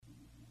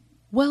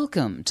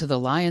Welcome to the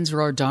Lions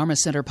Roar Dharma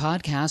Center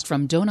podcast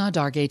from Dona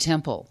Dargay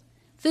Temple.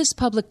 This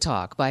public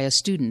talk by a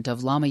student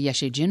of Lama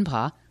Yeshe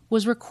Jinpa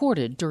was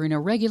recorded during a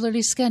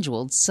regularly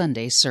scheduled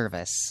Sunday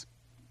service.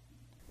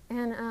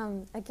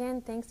 And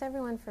again, thanks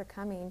everyone for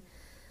coming.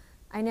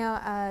 I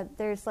know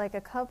there's like a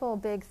couple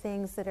big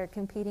things that are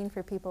competing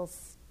for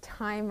people's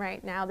time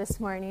right now this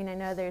morning. I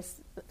know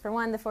there's, for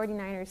one, the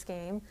 49ers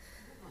game,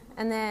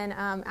 and then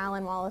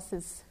Alan Wallace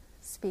is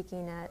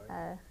speaking at...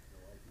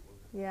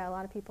 a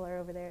lot of people are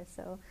over there,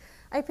 so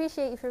I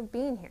appreciate you for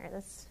being here.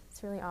 It's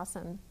really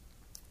awesome.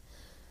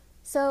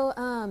 So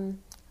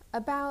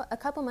about a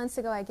couple months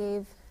ago, I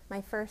gave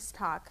my first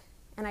talk,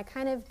 and I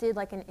kind of did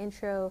like an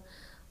intro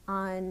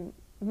on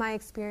my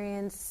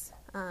experience,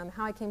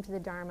 how I came to the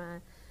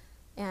Dharma,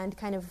 and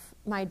kind of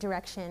my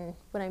direction,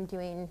 what I'm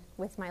doing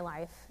with my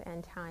life,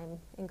 and how I'm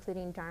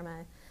including Dharma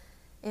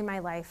in my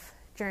life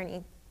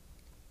journey.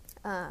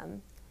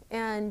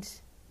 And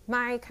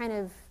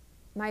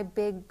my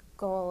big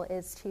goal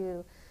is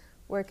to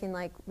work in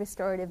like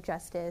restorative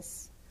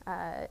justice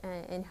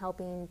and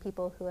helping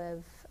people who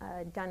have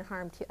done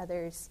harm to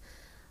others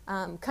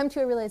come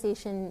to a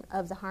realization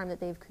of the harm that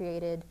they've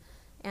created,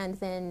 and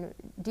then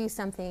do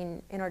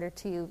something in order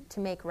to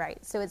make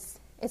right. So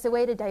it's a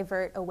way to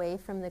divert away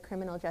from the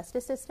criminal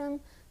justice system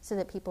so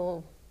that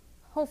people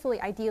hopefully,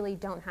 ideally,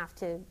 don't have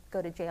to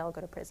go to jail, go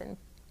to prison.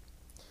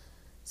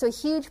 So a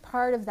huge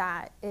part of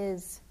that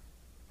is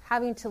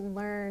having to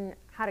learn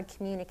how to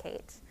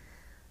communicate.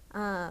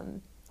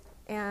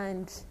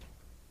 And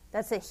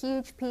that's a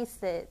huge piece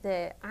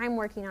that I'm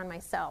working on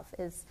myself,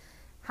 is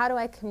how do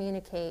I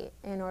communicate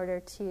in order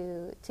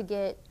to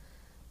get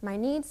my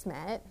needs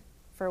met,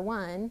 for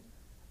one,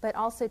 but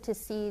also to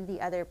see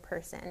the other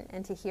person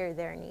and to hear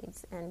their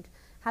needs and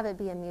have it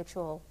be a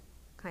mutual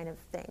kind of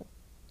thing.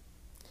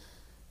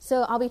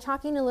 So I'll be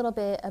talking a little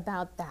bit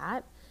about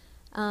that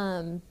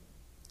and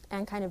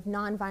kind of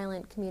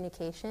nonviolent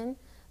communication,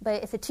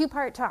 but it's a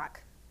two-part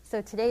talk.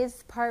 So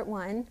today's part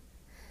one.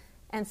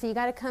 And so you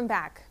got to come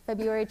back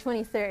February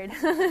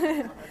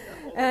 23rd.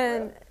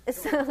 And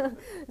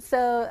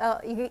so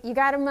you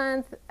got a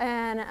month,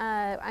 and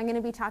I'm going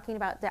to be talking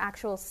about the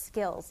actual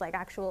skills, like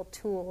actual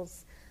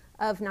tools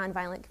of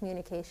nonviolent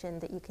communication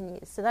that you can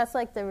use. So that's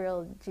like the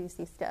real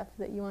juicy stuff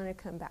that you want to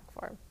come back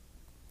for.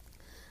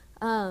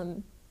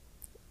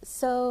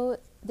 So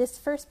this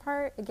first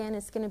part, again,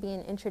 is going to be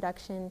an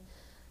introduction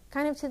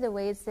kind of to the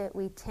ways that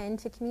we tend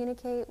to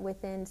communicate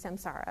within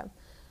samsara.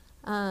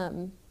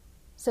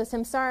 So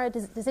samsara,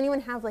 does anyone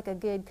have like a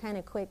good kind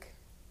of quick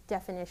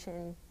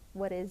definition?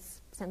 What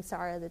is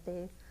samsara that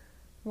they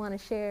want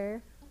to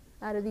share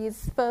out of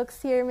these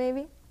folks here,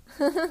 maybe?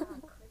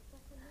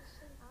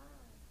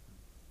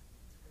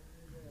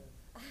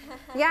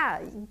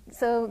 Yeah,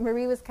 so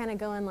Marie was kind of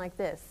going like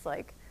this,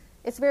 like,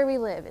 it's where we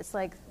live. It's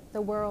like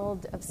the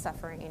world of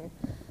suffering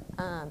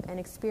and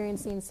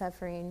experiencing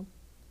suffering.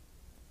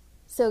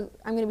 So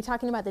I'm going to be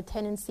talking about the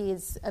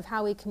tendencies of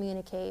how we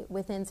communicate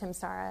within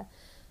samsara,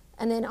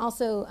 and then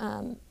also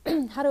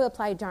how to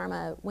apply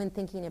Dharma when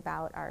thinking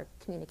about our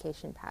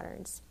communication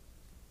patterns.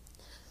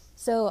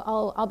 So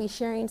I'll be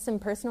sharing some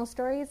personal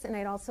stories, and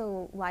I'd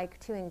also like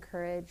to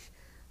encourage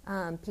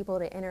people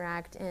to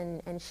interact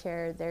and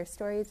share their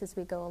stories as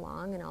we go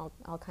along, and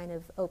I'll kind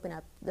of open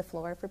up the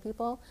floor for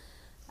people.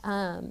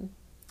 And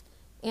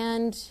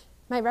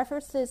my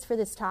references for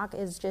this talk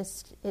is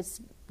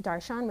it's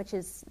darshan, which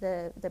is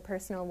the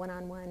personal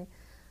one-on-one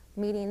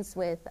meetings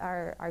with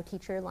our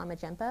teacher, Lama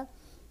Jinpa.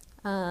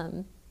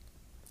 And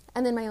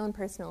then my own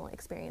personal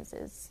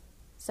experiences.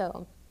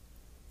 So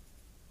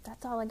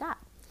that's all I got.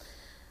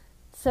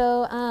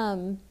 So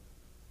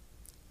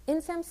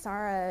in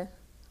samsara,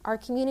 our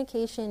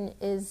communication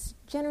is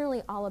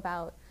generally all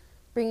about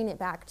bringing it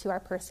back to our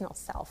personal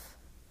self.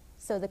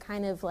 So the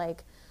kind of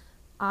like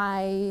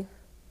I,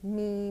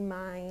 me,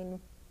 mine,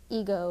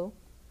 ego.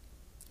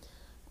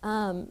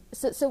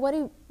 So what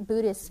do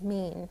Buddhists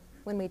mean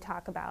when we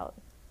talk about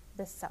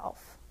the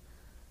self?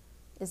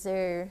 Is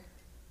there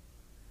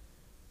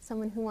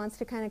someone who wants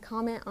to kind of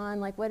comment on,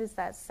 like, what is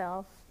that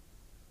self?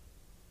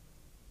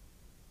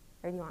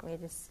 Or do you want me to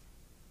just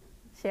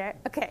share it?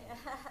 Okay,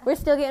 we're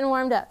still getting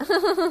warmed up.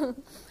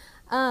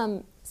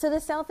 So the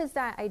self is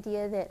that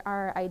idea that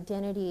our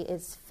identity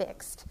is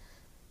fixed.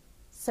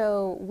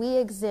 So we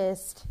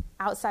exist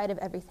outside of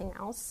everything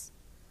else.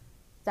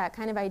 That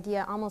kind of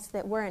idea, almost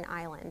that we're an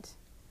island.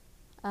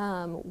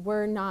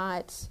 We're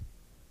not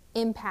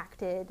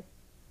impacted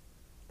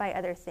by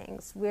other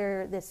things.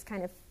 We're this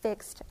kind of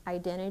fixed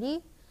identity.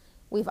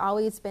 We've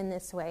always been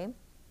this way,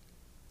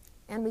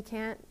 and we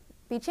can't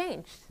be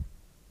changed.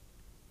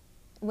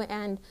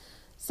 And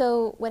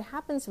so what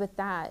happens with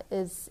that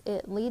is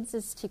it leads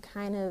us to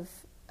kind of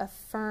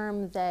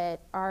affirm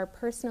that our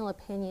personal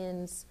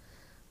opinions,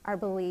 our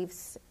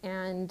beliefs,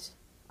 and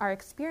our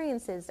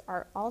experiences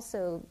are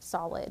also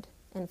solid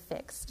and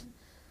fixed.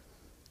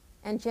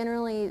 And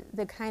generally,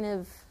 the kind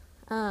of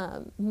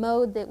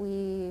mode that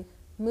we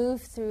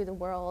move through the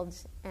world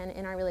and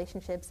in our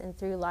relationships and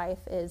through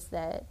life is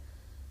that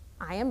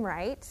I am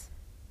right,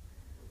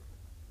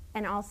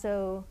 And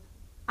also,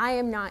 I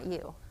am not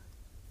you.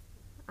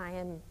 I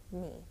am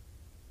me,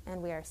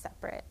 and we are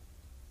separate.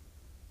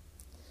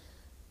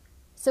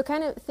 So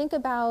kind of think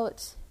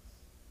about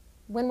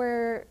when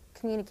we're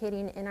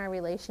communicating in our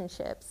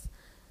relationships,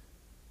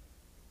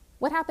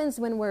 what happens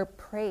when we're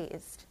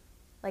praised?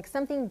 Like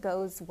something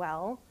goes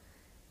well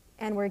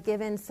and we're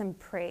given some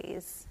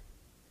praise.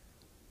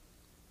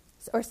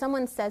 Or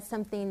someone says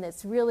something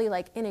that's really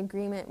like in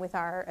agreement with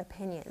our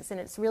opinions, and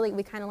it's really,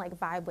 we kind of like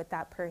vibe with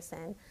that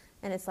person,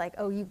 and it's like,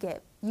 oh, you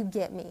get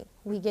me.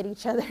 We get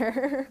each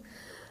other.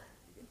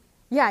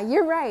 Yeah,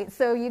 you're right,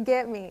 so you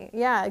get me.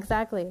 Yeah,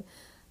 exactly.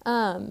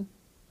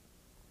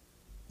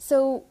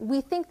 So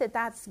we think that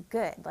that's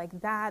good, like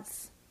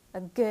that's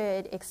a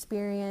good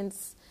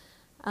experience,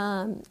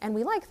 and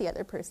we like the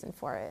other person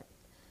for it.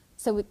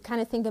 So we kind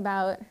of think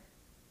about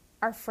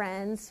our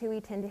friends who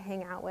we tend to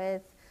hang out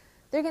with.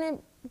 They're going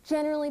to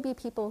generally be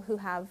people who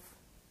have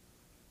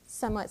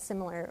somewhat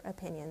similar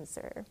opinions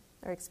or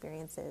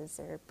experiences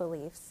or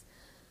beliefs.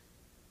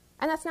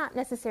 And that's not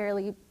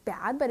necessarily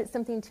bad, but it's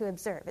something to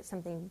observe. It's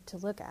something to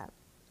look at.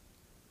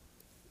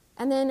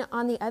 And then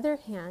on the other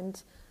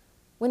hand,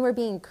 when we're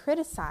being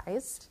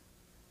criticized,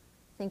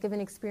 think of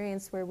an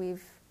experience where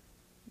we've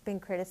been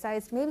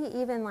criticized, maybe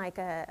even like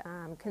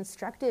a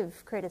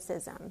constructive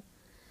criticism.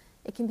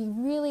 It can be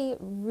really,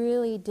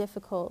 really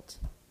difficult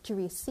to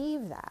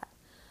receive that.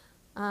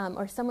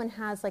 Or someone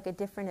has like a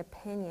different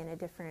opinion, a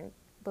different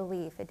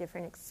belief, a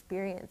different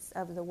experience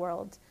of the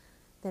world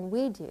than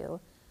we do.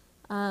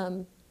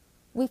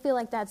 We feel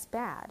like that's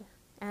bad,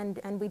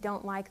 and we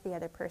don't like the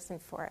other person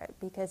for it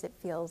because it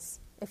feels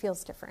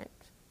different,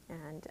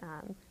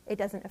 and it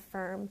doesn't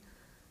affirm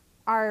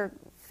our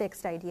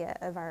fixed idea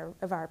of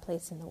our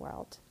place in the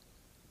world.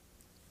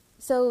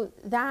 So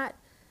that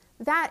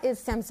is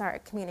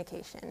samsaric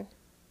communication,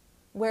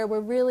 where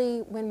we're really,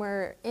 when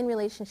we're in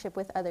relationship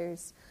with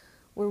others,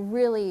 we're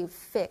really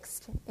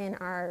fixed in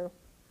our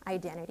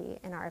identity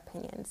and our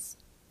opinions.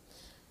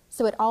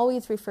 So it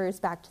always refers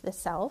back to the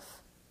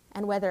self,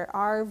 and whether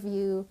our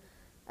view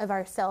of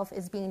ourself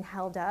is being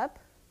held up,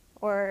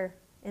 or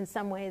in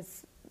some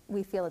ways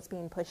we feel it's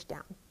being pushed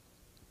down.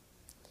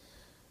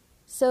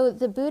 So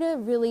the Buddha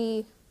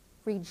really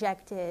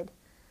rejected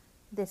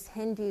this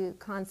Hindu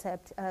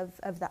concept of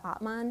the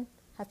Atman.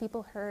 Have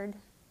people heard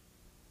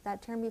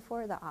that term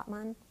before, the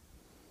Atman?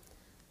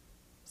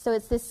 So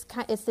it's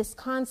this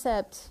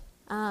concept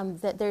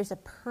that there's a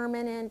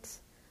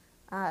permanent,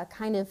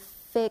 kind of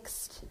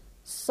fixed,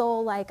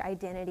 soul-like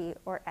identity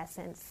or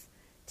essence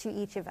to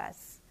each of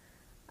us.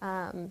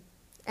 And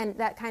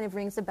that kind of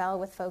rings a bell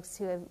with folks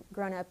who have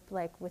grown up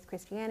like with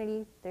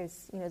Christianity.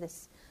 There's,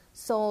 this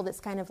soul that's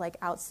kind of like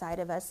outside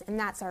of us, and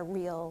that's our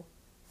real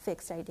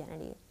fixed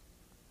identity.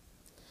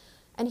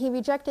 And he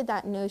rejected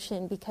that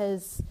notion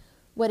because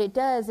what it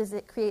does is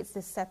it creates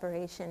this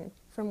separation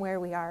from where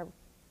we are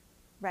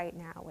right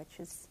now, which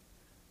is,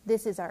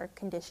 this is our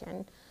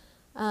condition.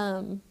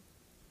 And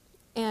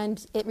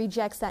it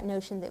rejects that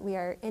notion that we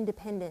are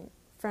independent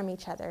from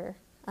each other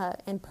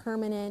and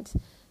permanent,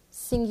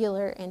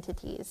 singular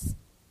entities.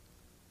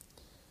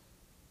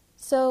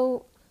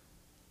 So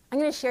I'm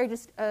going to share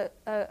just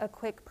a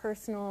quick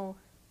personal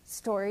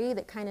story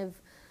that kind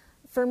of,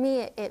 for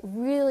me, it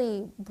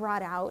really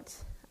brought out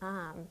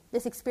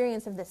this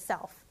experience of the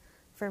self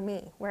for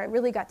me, where I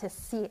really got to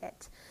see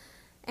it.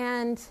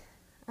 And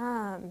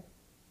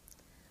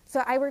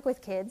so I work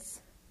with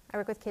kids. I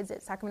work with kids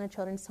at Sacramento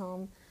Children's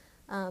Home.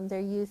 They're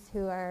youth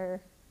who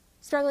are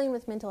struggling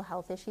with mental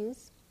health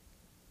issues.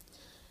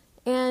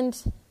 And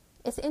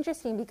it's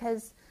interesting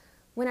because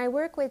when I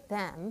work with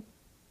them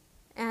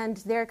and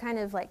they're kind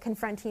of like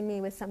confronting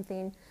me with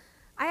something,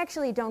 I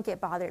actually don't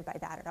get bothered by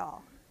that at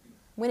all.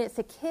 When it's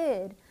a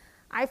kid,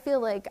 I feel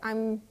like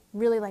I'm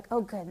really like,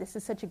 oh good, this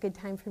is such a good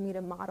time for me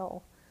to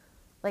model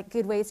like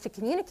good ways to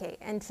communicate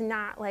and to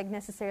not like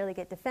necessarily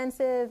get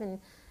defensive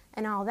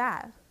and all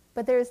that.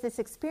 But there's this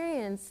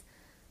experience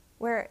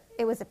where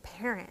it was a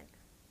parent.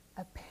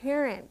 A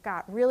parent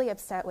got really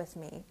upset with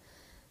me.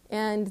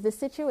 And the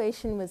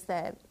situation was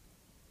that,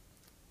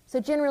 so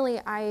generally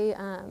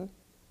I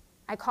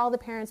call the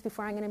parents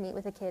before I'm going to meet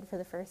with a kid for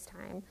the first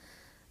time.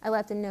 I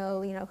let them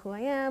know, who I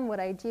am, what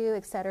I do,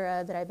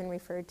 etc., that I've been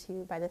referred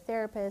to by the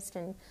therapist.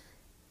 And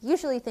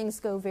usually things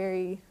go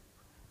very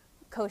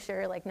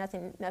kosher, like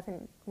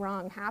nothing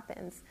wrong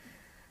happens.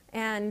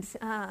 And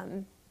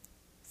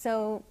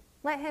so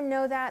let him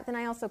know that. Then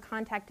I also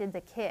contacted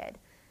the kid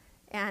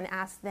and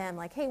asked them,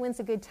 like, hey, when's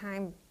a good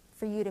time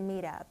for you to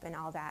meet up and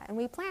all that? And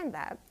we planned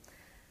that.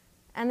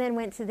 And then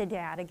went to the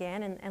dad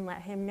again and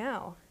let him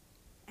know.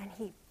 And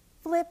he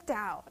flipped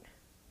out,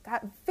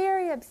 got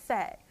very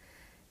upset,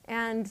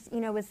 and,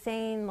 was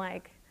saying,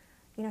 like,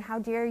 how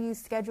dare you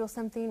schedule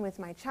something with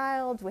my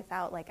child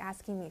without, like,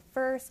 asking me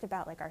first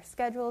about, like, our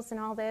schedules and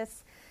all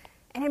this.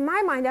 And in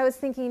my mind, I was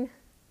thinking,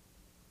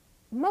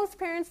 most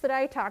parents that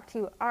I talk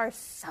to are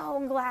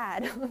so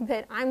glad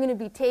that I'm going to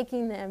be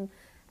taking them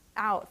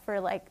out for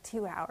like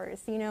 2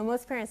 hours.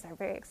 Most parents are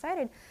very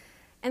excited.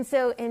 And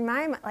so in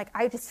my mind, like,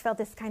 I just felt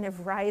this kind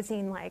of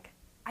rising, like,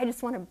 I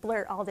just want to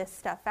blurt all this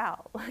stuff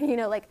out,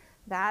 like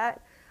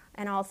that.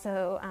 And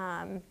also,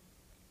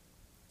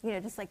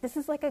 just like, this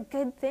is like a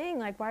good thing.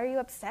 Like, why are you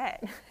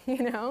upset?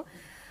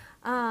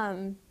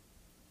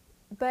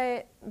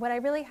 But what I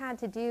really had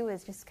to do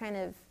was just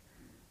kind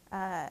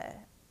of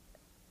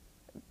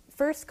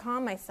first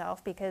calm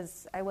myself,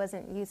 because I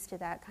wasn't used to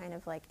that kind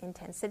of like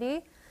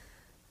intensity.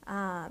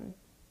 And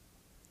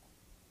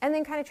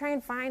then kind of try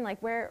and find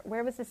like where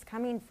was this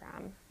coming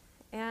from?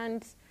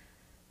 And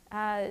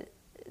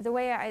the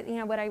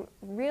way what I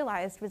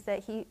realized was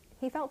that he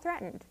felt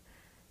threatened.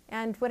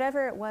 And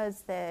whatever it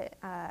was that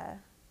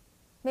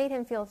made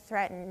him feel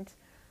threatened,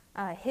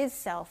 his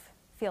self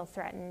feel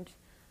threatened,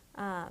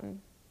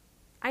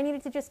 I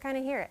needed to just kind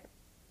of hear it.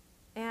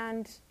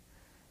 And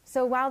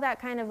so while that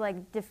kind of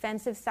like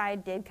defensive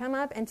side did come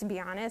up, and to be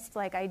honest,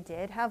 like I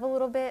did have a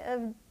little bit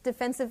of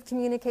defensive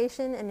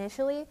communication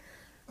initially,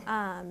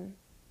 because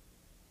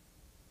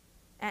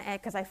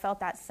I felt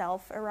that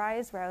self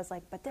arise where I was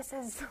like, but this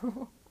is,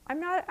 I'm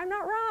not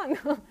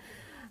wrong.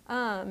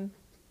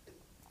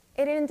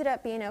 It ended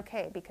up being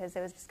okay, because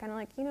it was just kind of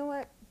like, you know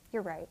what,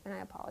 you're right, and I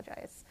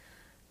apologize.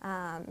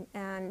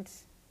 And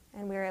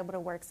we were able to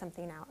work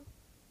something out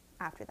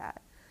after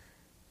that.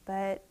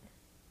 But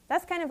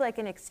that's kind of like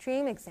an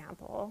extreme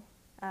example.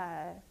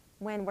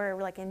 When we're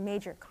like in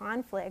major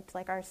conflict,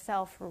 like our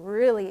self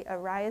really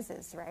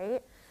arises,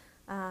 right?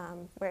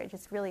 Where it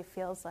just really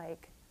feels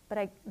like, but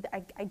I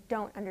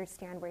don't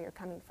understand where you're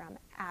coming from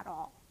at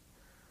all.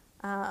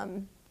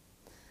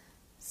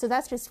 So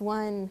that's just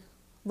one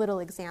little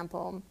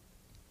example.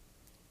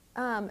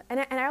 And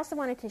I also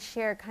wanted to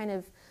share kind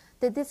of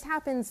that this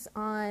happens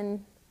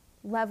on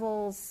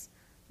levels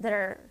that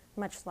are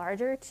much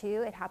larger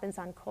too. It happens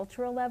on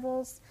cultural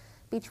levels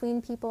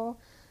between people.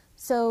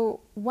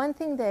 So one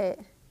thing that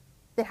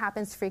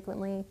happens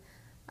frequently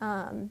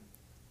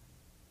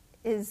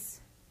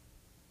is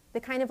the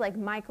kind of like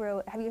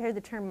have you heard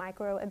the term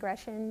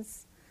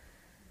microaggressions?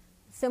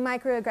 So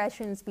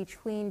microaggressions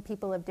between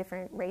people of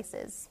different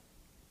races.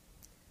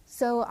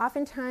 So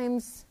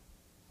oftentimes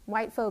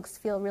white folks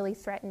feel really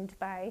threatened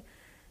by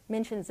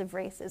mentions of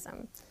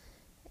racism.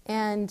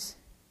 And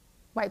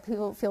white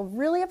people feel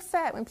really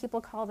upset when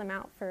people call them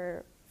out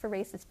for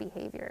racist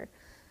behavior.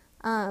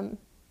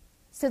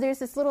 So there's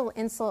this little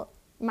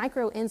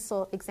micro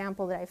insult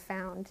example that I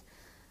found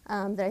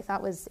that I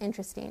thought was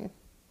interesting.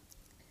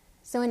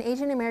 So an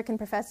Asian American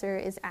professor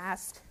is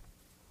asked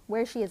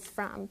where she is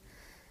from.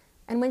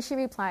 And when she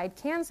replied,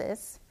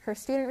 Kansas, her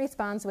student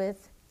responds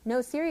with,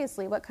 no,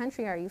 seriously, what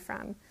country are you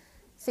from?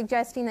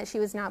 Suggesting that she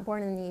was not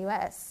born in the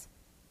U.S.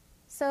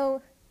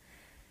 So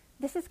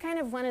this is kind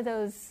of one of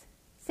those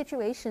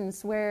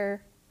situations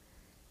where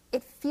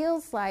it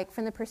feels like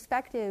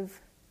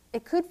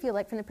it could feel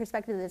like from the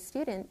perspective of the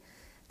student,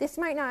 this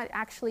might not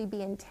actually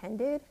be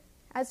intended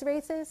as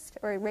racist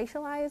or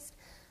racialized,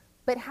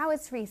 but how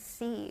it's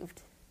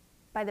received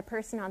by the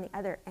person on the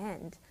other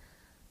end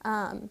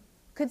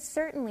could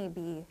certainly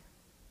be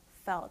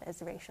felt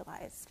as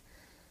racialized.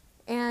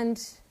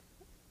 And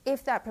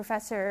if that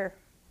professor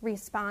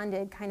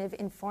responded kind of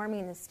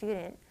informing the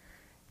student,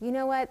 you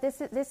know what,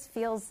 this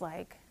feels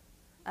like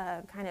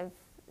a kind of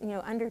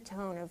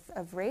undertone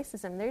of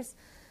racism,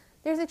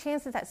 there's a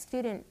chance that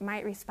student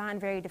might respond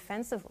very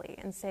defensively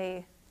and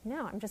say,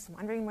 no, I'm just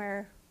wondering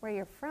where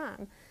you're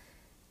from.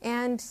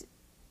 And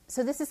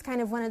so this is kind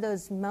of one of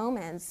those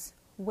moments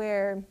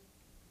where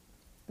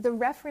the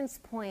reference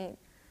point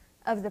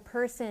of the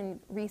person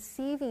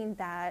receiving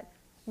that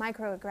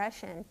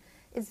microaggression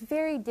is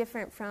very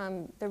different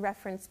from the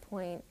reference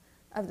point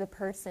of the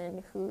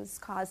person who's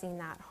causing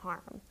that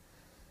harm.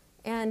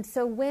 And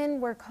so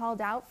when we're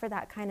called out for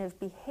that kind of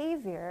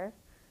behavior,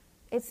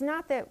 it's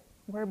not that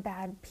we're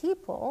bad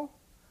people.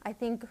 I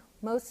think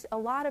a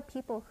lot of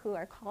people who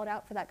are called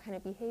out for that kind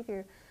of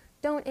behavior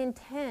don't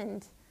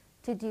intend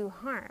to do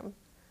harm.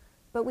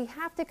 But we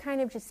have to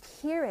kind of just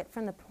hear it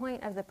from the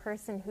point of the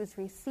person who's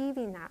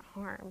receiving that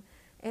harm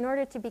in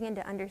order to begin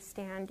to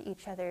understand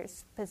each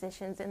other's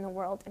positions in the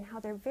world and how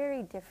they're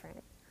very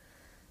different.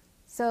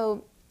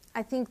 So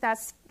I think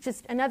that's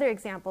just another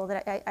example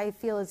that I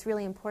feel is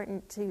really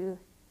important to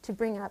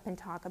bring up and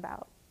talk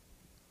about.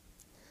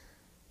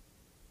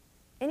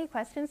 Any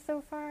questions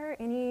so far?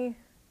 Any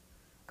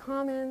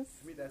comments?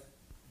 To me, that's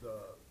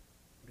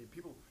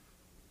people.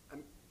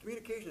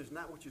 Communication is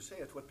not what you say;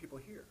 it's what people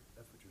hear.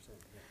 That's what you're saying.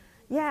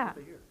 Yeah. It's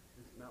what they hear.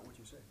 It's not what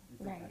you say. You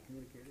think you're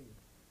communicating,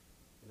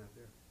 you're not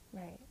there.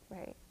 Right.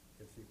 You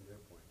can see from their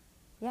point.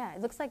 Yeah,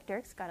 it looks like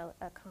Dirk's got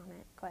a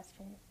comment,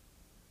 question.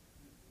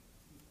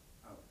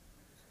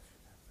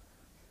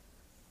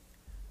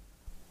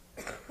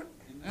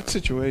 In that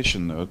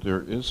situation, though,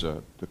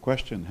 the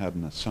question had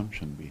an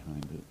assumption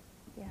behind it.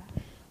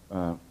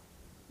 Yeah.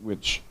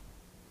 Which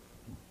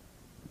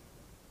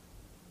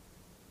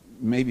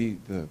maybe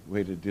the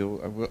way to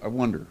deal, I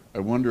wonder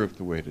if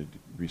the way to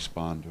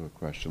respond to a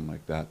question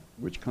like that,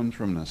 which comes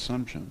from an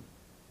assumption,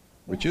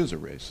 which is a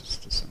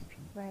racist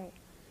assumption. Right.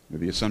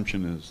 The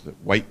assumption is that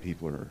white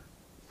people are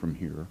from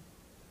here,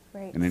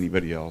 Right. and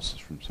anybody else is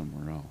from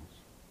somewhere else.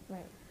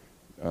 Right.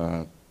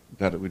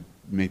 that it would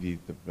maybe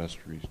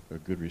a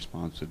good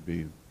response would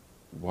be,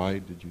 why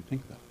did you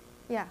think that?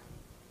 Yeah.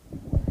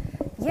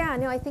 Yeah,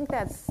 no, I think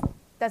that's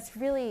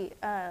really,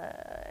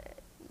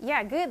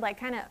 good, like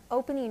kind of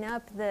opening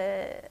up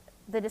the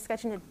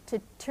discussion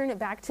to turn it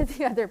back to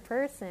the other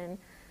person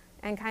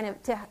and kind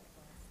of to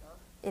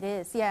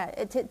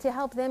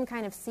help them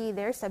kind of see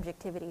their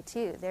subjectivity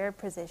too, their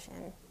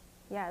position.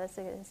 Yeah, that's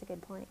a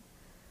good point.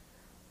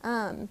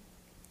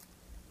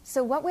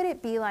 So what would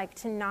it be like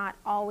to not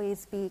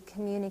always be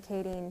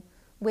communicating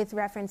with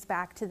reference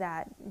back to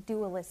that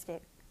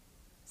dualistic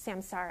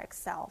samsaric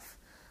self?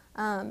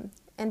 And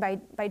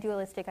by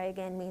dualistic, I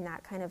again mean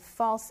that kind of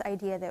false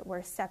idea that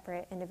we're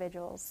separate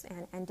individuals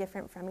and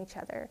different from each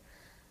other.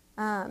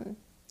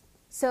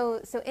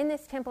 So in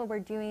this temple, we're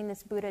doing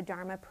this Buddha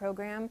Dharma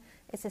program.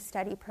 It's a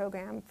study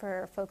program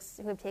for folks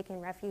who have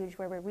taken refuge,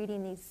 where we're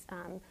reading these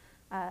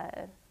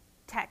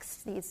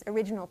texts, these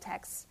original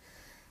texts.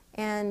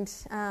 And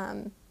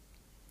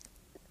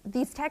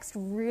these texts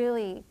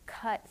really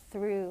cut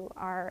through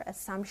our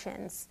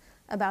assumptions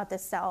about the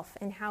self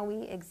and how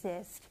we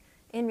exist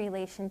in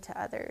relation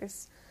to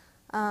others.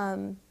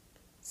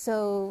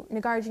 So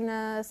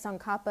Nagarjuna,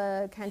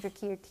 Tsongkhapa,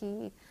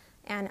 Candrakirti,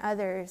 and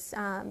others,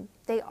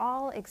 they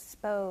all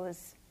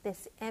expose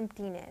this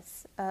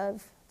emptiness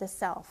of the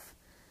self,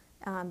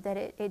 that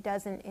it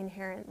doesn't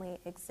inherently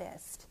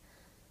exist.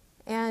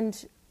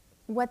 And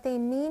what they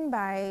mean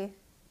by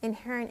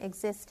inherent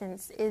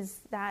existence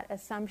is that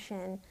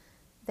assumption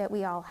that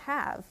we all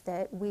have,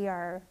 that we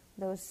are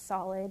those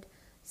solid,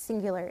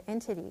 singular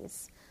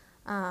entities,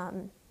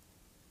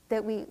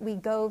 that we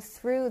go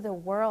through the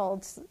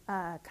world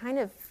kind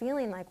of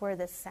feeling like we're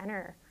the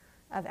center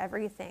of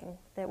everything,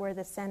 that we're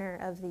the center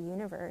of the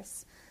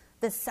universe,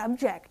 the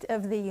subject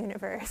of the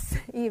universe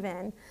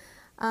even,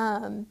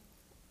 and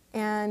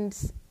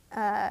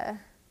that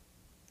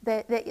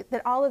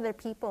all of the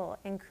people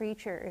and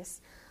creatures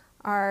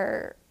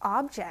are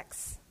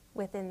objects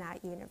within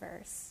that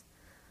universe.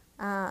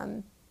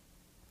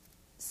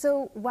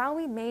 So while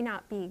we may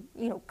not be,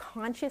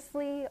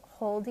 consciously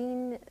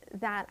holding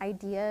that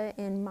idea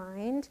in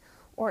mind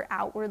or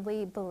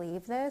outwardly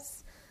believe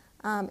this,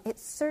 it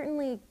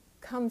certainly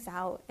comes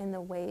out in the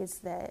ways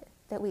that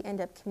we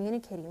end up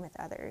communicating with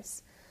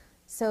others.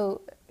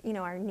 So,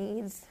 our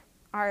needs,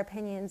 our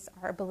opinions,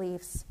 our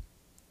beliefs,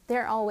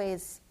 they're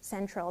always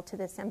central to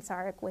the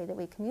samsaric way that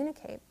we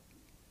communicate.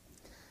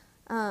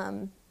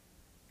 And,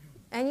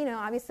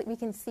 obviously we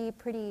can see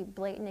pretty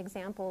blatant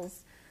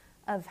examples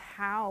of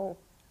how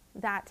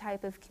that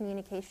type of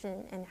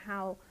communication and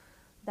how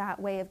that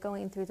way of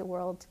going through the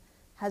world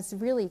has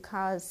really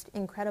caused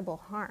incredible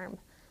harm.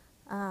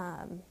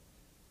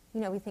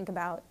 We think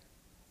about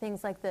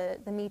things like the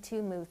Me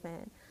Too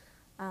movement,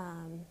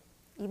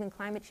 even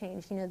climate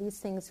change. These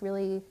things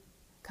really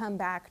come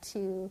back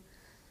to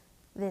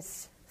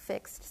this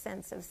fixed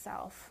sense of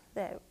self,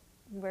 that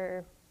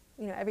we're,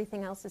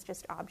 everything else is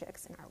just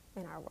objects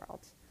in our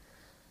world.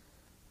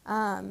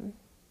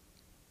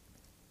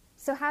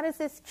 So how does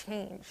this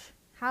change?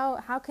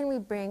 How can we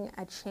bring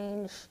a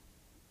change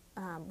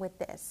with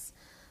this?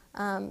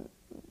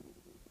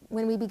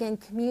 When we begin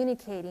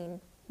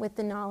communicating with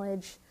the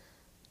knowledge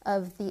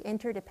of the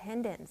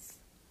interdependence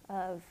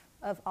of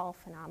all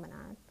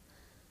phenomena.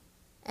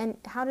 And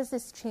how does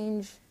this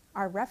change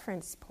our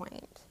reference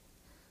point?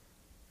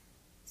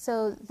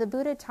 So the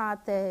Buddha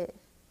taught that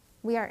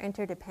we are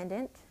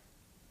interdependent,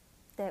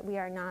 that we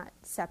are not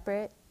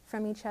separate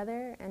from each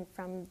other and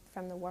from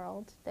the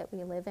world that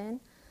we live in.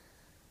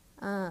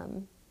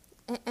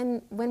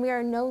 And when we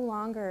are no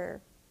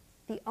longer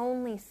the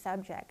only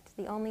subject,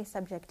 the only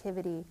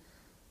subjectivity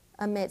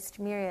amidst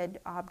myriad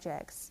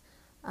objects,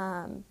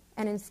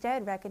 and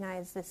instead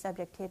recognize the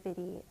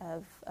subjectivity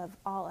of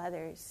all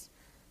others,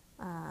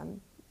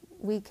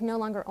 we can no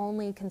longer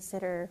only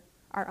consider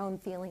our own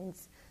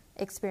feelings,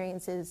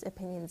 experiences,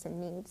 opinions, and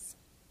needs.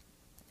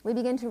 We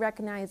begin to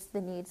recognize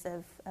the needs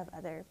of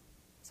other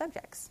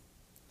subjects.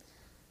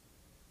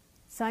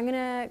 So I'm going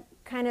to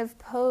kind of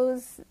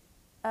pose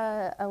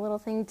a little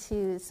thing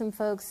to some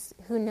folks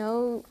who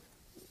know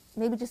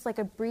maybe just like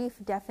a brief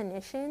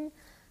definition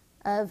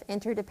of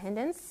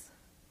interdependence,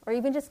 or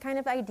even just kind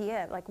of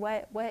idea, like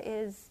what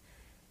is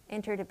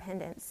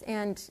interdependence?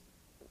 And,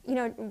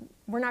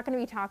 we're not going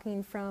to be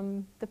talking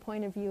from the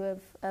point of view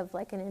of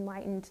like an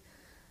enlightened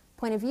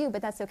point of view,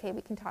 but that's okay.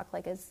 We can talk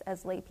like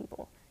as lay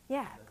people.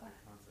 Yeah. That's the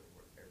concept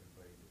where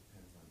everybody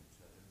depends on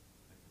each other,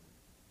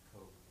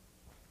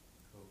 like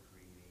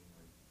co-creating,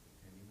 like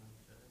depending on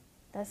each other.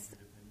 That's,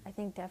 I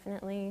think,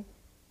 definitely,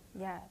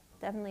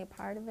 definitely a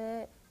part of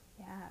it.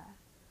 Yeah.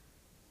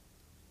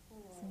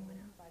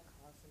 By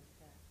cause and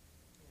effect,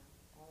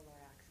 all of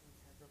our actions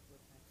have ripple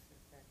effects that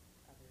affect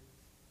others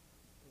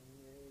in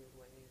myriad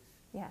ways.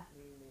 Yeah.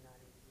 We may not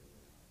even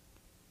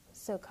realize.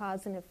 So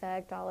cause and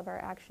effect, all of our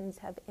actions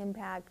have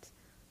impact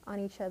on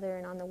each other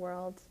and on the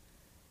world.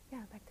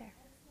 Yeah, back there.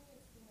 I'd say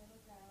it's the middle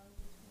ground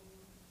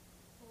between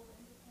full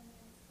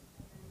independence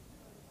and then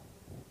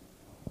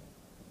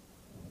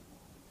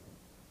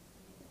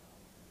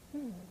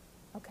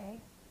codependence.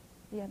 Okay.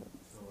 Yeah.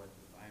 So like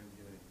if I'm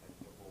doing like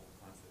the whole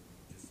concept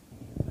of just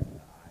being like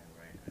the I,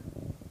 right?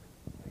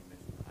 Like you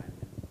mentioned I'm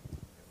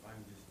if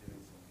I'm just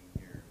doing something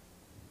here,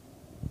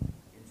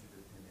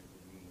 interdependent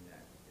would mean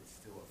that it's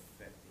still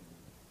affecting,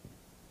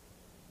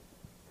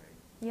 right?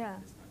 Yeah.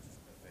 It's not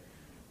just affecting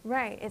me.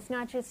 Right. It's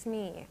not just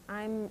me.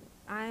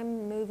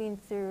 I'm moving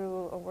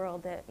through a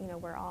world that, you know,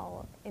 we're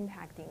all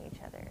impacting each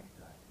other.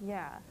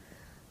 Yeah.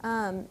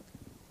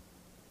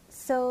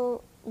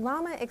 So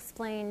Lama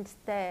explained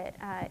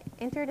that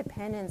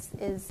interdependence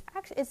is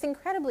actually, it's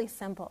incredibly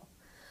simple,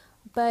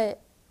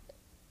 but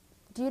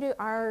due to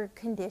our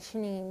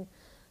conditioning,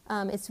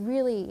 it's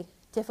really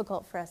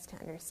difficult for us to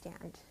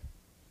understand.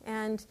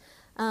 And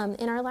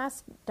in our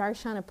last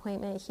darshan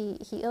appointment,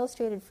 he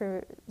illustrated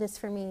this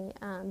for me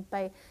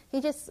he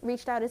just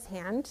reached out his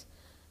hand,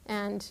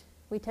 and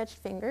we touched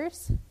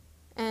fingers,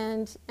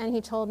 and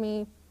he told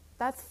me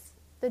that's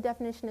the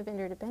definition of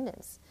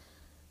interdependence.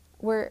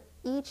 We're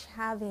each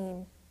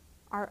having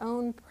our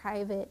own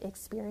private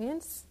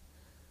experience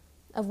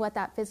of what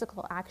that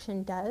physical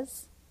action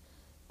does,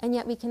 and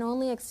yet we can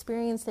only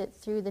experience it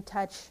through the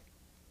touch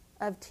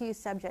of two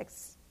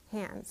subjects'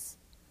 hands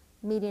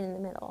meeting in the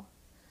middle.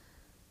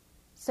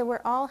 So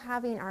we're all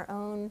having our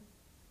own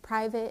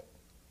private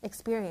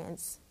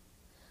experience,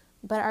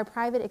 but our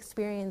private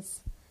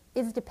experience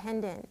is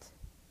dependent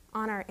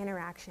on our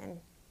interaction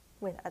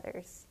with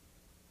others.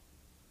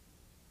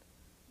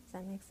 Does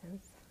that make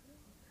sense?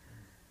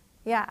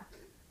 Yeah.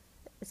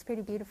 It's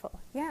pretty beautiful.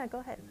 Yeah, go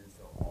ahead. And then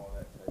so all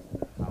that ties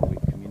into how we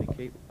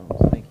communicate.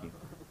 Oh, thank you.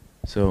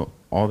 So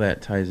all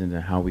that ties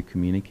into how we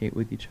communicate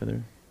with each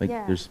other? Like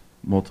Yeah. there's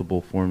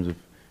multiple forms of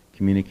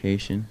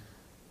communication?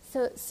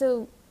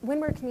 So when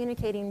we're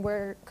communicating,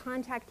 we're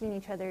contacting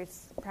each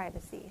other's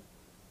privacy.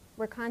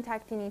 We're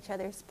contacting each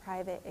other's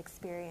private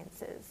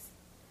experiences.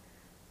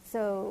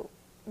 So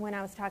when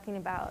I was talking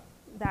about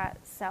that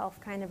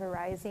self kind of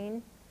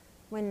arising,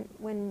 when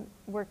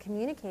we're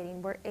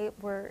communicating, we're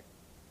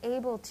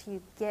able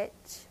to get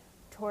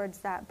towards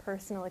that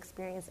personal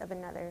experience of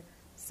another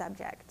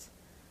subject.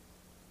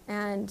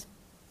 And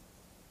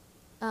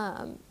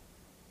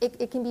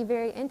it can be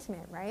very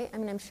intimate, right? I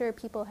mean, I'm sure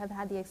people have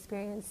had the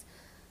experience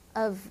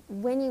of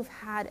when you've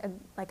had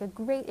a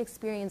great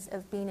experience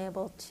of being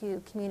able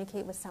to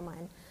communicate with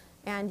someone,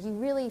 and you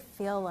really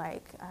feel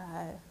like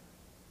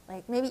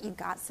maybe you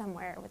got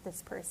somewhere with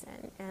this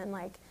person, and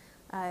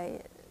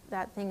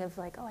that thing of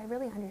like, oh, I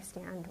really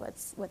understand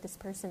what this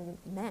person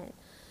meant.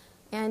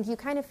 And you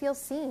kind of feel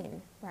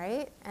seen,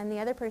 right? And the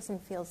other person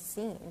feels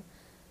seen.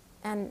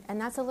 And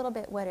that's a little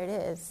bit what it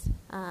is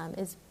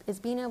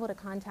being able to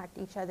contact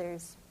each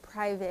other's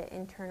private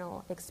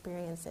internal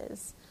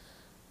experiences.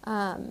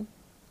 And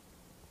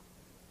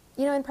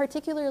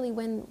particularly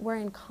when we're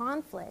in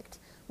conflict,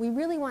 we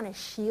really want to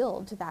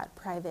shield that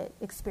private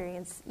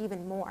experience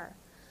even more.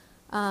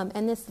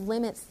 And this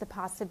limits the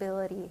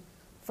possibility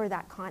for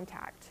that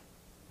contact,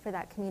 for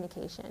that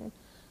communication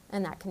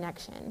and that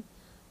connection.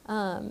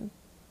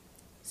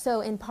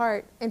 So in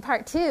part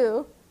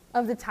 2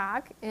 of the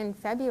talk in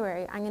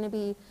February, I'm going to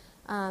be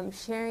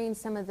sharing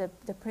some of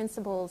the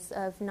principles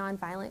of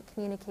nonviolent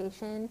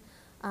communication,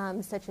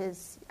 such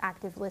as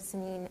active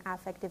listening,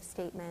 affective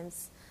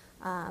statements,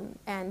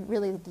 and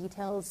really the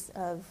details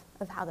of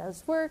how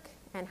those work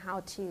and how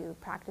to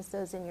practice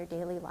those in your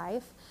daily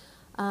life.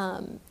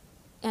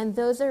 And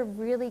those are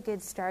really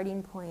good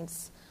starting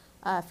points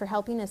for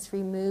helping us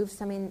remove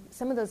some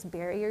of those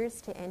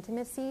barriers to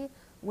intimacy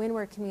when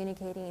we're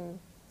communicating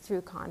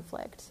through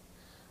conflict.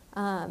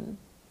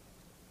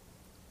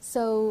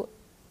 So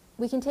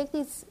we can take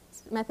these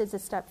methods a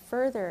step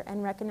further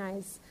and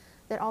recognize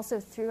that also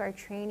through our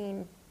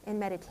training in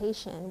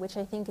meditation, which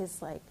I think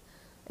is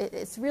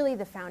it's really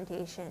the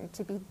foundation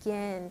to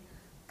begin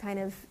kind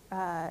of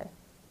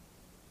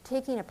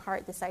taking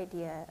apart this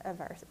idea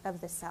of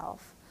the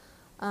self.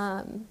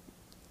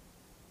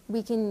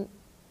 We can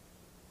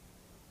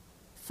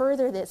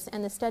further this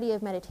and the study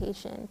of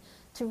meditation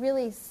to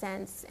really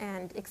sense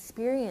and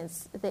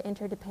experience the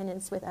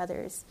interdependence with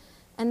others.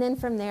 And then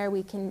from there,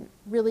 we can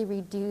really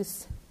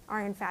reduce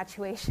our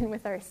infatuation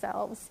with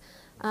ourselves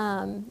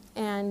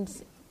and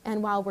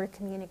while we're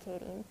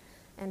communicating,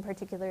 and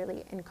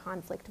particularly in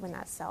conflict when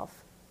that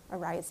self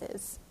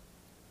arises.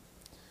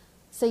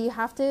 So you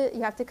have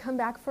to come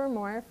back for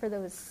more for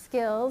those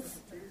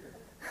skills.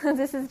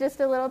 This is just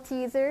a little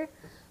teaser,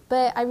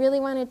 but I really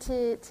wanted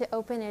to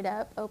open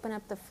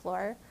up the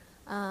floor,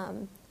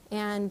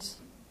 and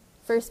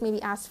first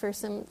maybe ask for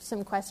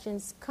some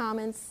questions,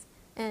 comments,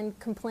 and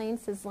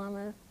complaints, as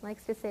Lama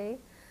likes to say.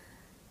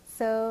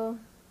 So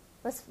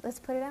let's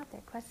put it out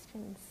there.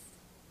 Questions?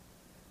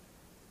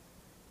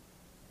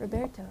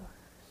 Roberto.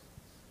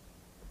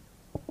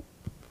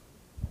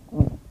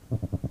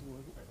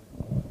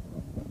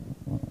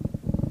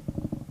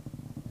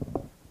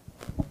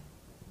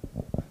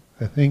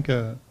 I think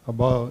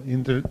about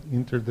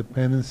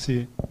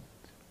interdependency,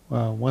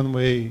 one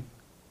way,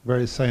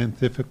 very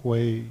scientific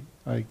way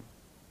I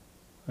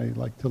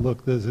like to look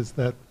at this is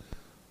that,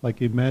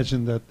 like,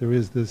 imagine that there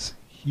is this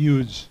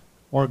huge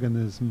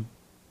organism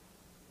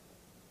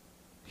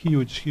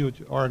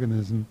huge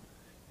organism,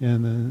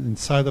 and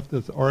inside of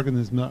this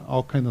organism are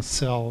all kind of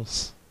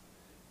cells,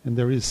 and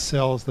there is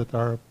cells that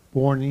are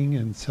borning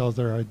and cells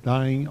that are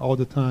dying all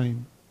the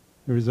time.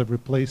 There is a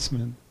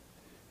replacement,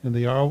 and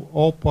they are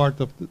all part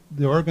of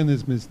the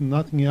organism. Is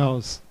nothing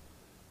else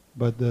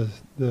but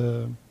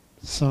the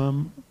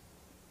sum,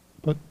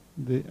 but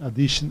the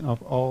addition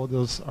of all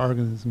those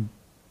organisms.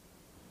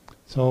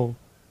 So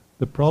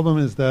the problem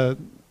is that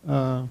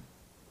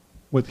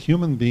with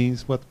human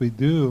beings, what we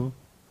do,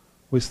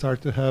 we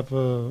start to have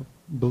a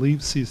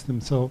belief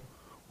system. So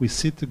we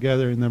sit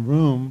together in a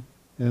room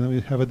and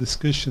we have a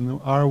discussion,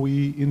 are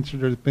we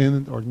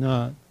interdependent or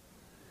not?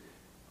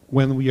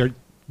 When we are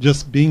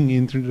just being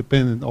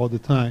interdependent all the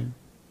time,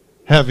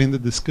 having the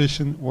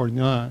discussion or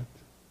not.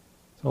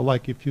 So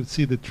like if you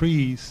see the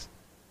trees,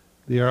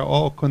 they are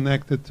all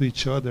connected to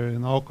each other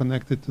and all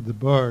connected to the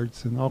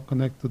birds and all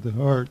connected to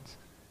the earth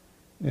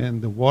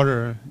and the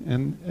water,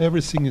 and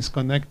everything is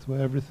connected to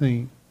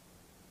everything.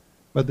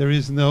 But there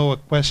is no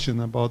question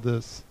about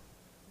this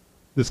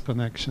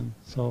connection.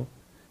 So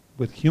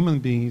with human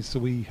beings,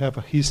 we have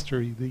a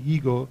history. The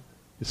ego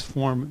is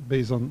formed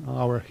based on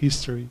our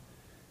history.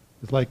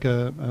 It's like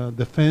a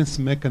defense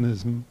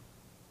mechanism.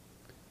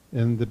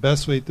 And the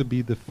best way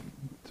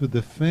to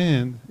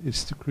defend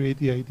is to create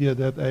the idea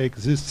that I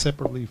exist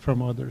separately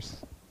from others.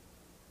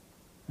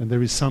 And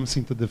there is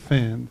something to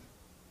defend.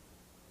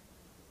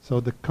 So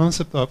the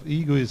concept of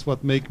ego is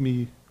what makes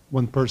me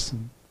one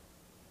person.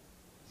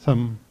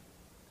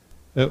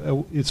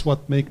 It's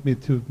what makes me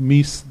to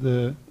miss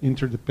the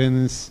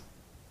interdependence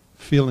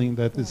feeling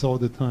that is all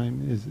the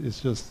time. Is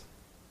just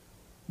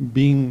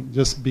being,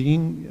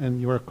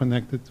 and you are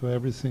connected to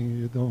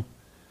everything.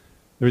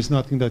 There is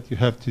nothing that you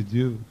have to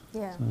do.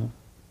 Yeah. So.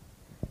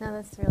 No,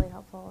 that's really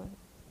helpful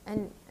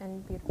and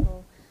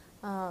beautiful.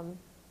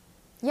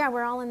 Yeah,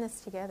 we're all in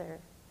this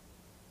together.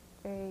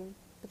 Very,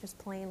 just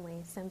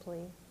plainly,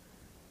 simply.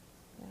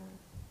 Yeah.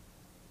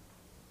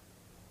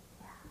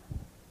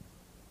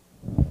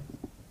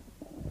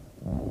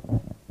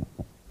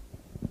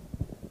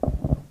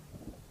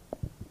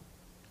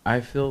 I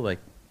feel like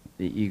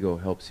the ego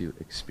helps you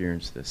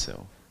experience the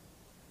self.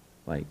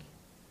 Like,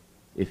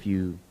 if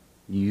you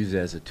use it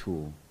as a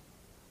tool,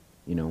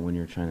 when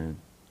you're trying to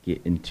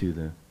get into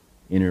the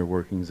inner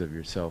workings of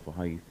yourself, or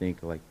how you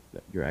think, like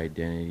your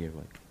identity, or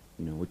like,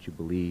 what you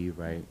believe,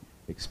 right?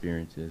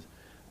 Experiences.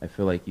 I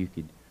feel like you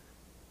could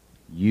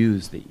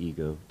use the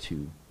ego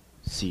to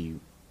see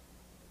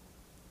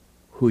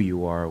who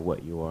you are,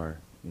 what you are,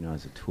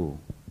 as a tool.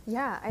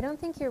 Yeah, I don't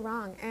think you're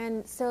wrong.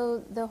 And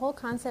so the whole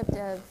concept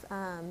of,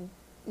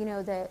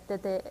 that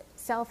the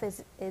self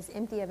is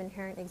empty of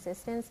inherent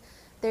existence,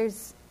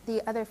 there's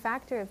the other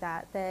factor of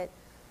that,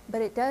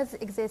 but it does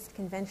exist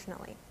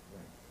conventionally.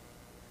 Right.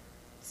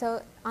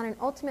 So on an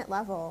ultimate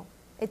level,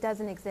 it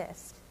doesn't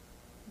exist.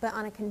 But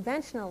on a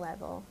conventional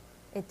level,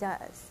 it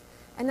does.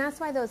 And that's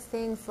why those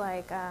things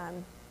like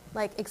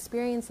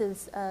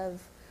experiences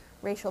of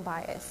racial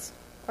bias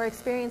or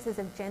experiences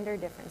of gender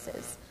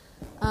differences,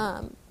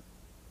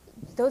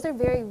 those are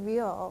very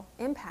real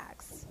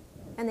impacts,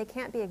 and they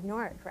can't be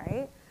ignored,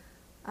 right?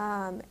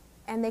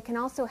 And they can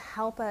also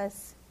help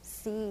us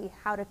see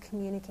how to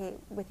communicate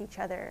with each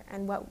other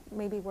and what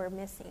maybe we're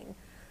missing.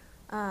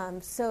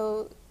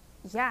 So,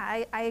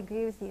 yeah, I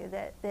agree with you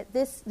that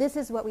this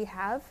is what we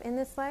have in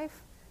this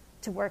life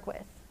to work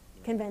with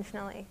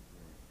conventionally.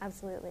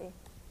 Absolutely.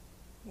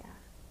 Yeah,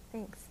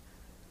 thanks.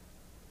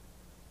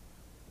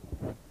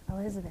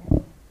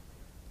 Elizabeth.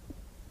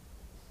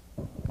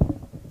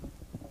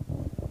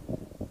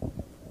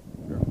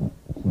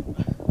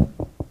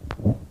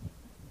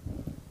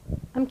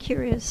 I'm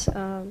curious,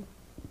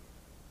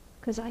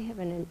 because I have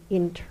an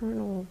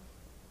internal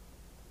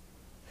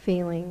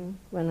feeling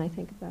when I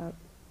think about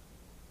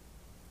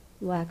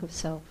lack of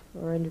self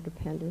or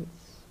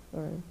interdependence,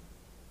 or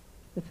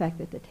the fact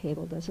that the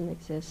table doesn't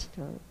exist,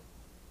 or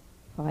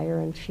fire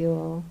and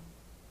fuel,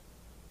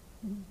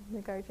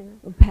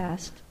 or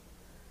past,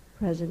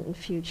 present, and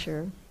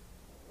future,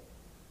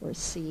 or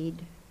seedling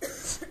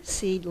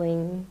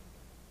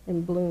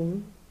and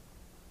bloom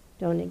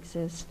don't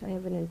exist. I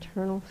have an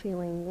internal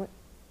feeling.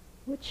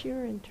 What's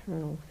your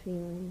internal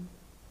feeling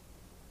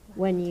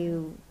when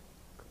you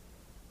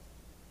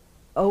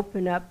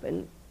open up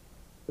and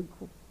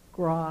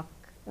grok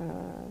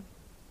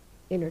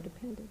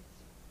interdependence?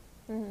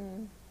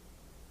 Mm-hmm.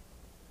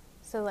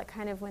 So like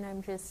kind of when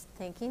I'm just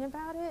thinking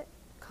about it,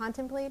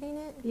 contemplating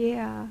it?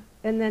 Yeah.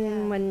 And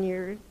then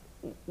when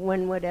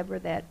whatever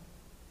that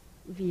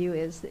view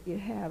is that you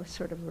have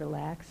sort of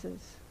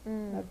relaxes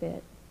a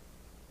bit.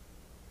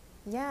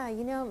 Yeah,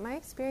 my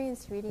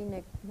experience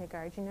reading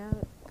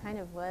Nagarjuna kind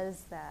of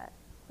was that,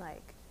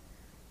 like,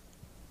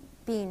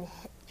 being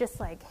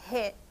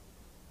hit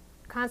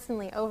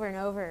constantly over and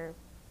over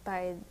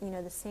by,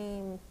 the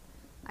same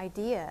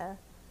idea.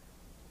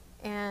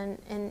 And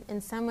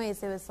in some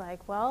ways it was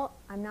like, well,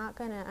 I'm not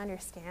going to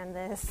understand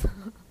this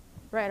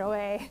right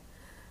away,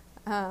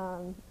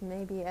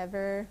 maybe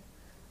ever.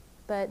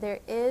 But there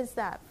is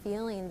that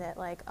feeling that,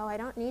 like, oh, I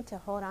don't need to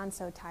hold on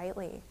so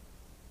tightly.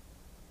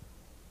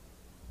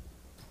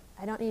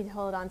 I don't need to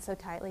hold on so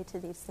tightly to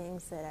these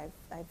things that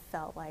I've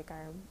felt like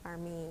are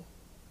me,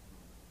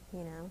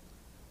 you know.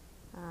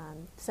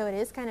 So it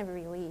is kind of a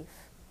relief,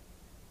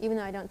 even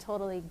though I don't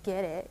totally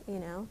get it, you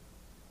know.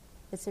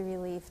 It's a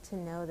relief to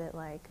know that,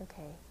 like,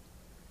 okay,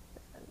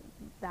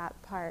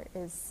 that part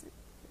is,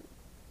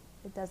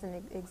 it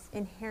doesn't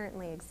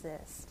inherently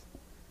exist.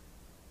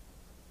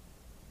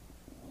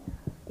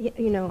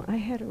 You know, I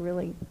had a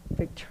really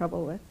big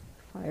trouble with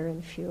fire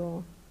and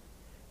fuel.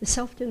 The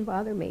self didn't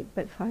bother me,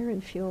 but fire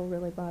and fuel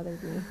really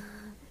bothered me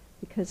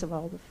because of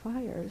all the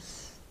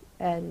fires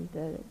and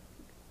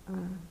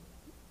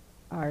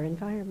our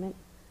environment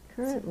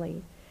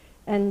currently.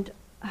 And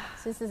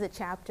so this is a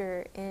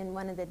chapter in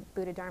one of the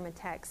Buddha Dharma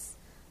texts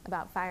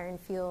about fire and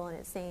fuel, and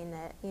it's saying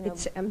that, you know,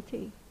 it's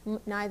empty.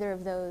 Neither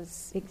of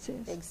those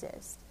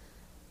exist.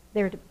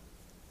 They're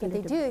but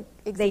they do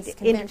exist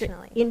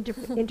conventionally.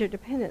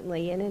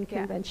 Interdependently and in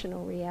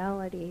conventional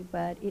reality,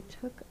 but it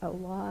took a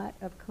lot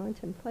of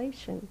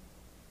contemplation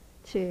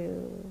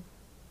to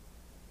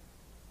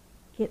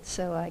get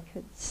so I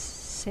could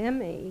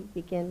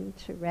begin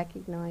to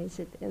recognize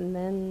it, and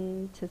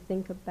then to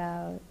think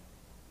about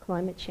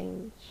climate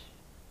change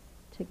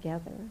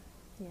together.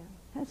 Yeah.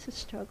 That's a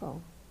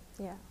struggle.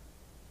 Yeah.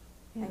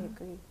 I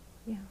agree.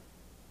 Yeah.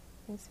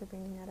 Thanks for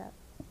bringing that up.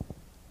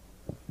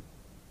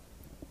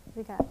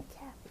 We got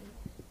Kathy.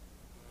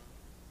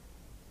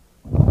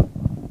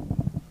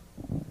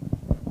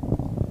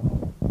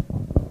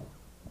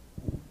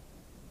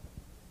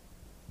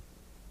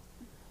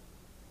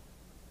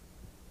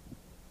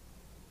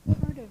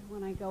 Part of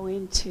when I go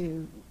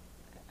into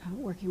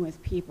working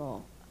with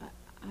people,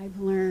 I've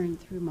learned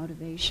through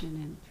motivation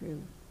and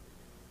through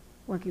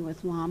working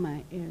with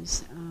Lama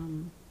is,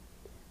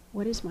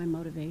 what is my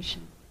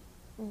motivation?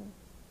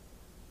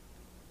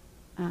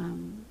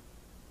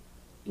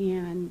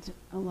 And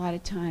a lot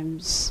of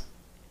times,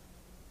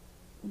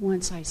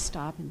 once I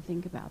stop and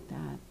think about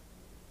that,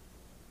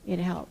 it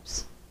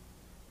helps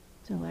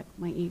to let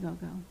my ego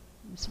go.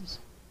 This is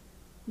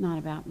not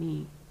about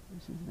me.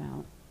 This is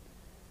about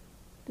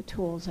the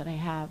tools that I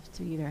have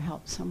to either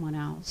help someone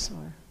else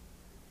or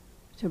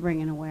to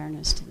bring an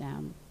awareness to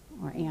them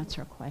or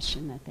answer a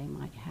question that they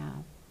might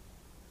have.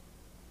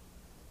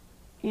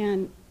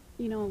 And,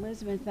 you know,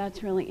 Elizabeth,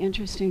 that's really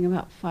interesting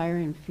about fire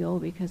and fuel,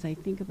 because I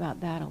think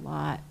about that a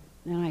lot.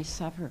 And I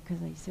suffer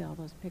because I see all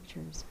those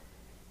pictures.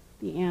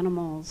 The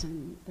animals,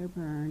 and they're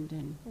burned.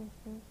 And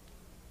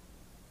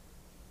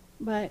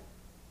But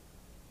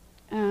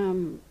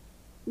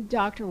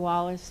Dr.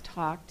 Wallace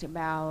talked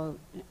about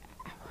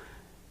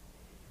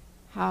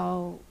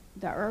how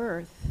the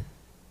earth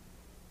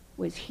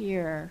was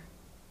here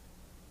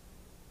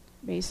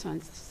based on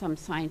some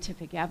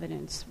scientific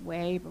evidence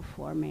way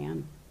before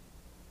man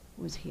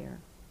was here.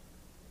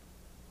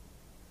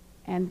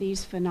 And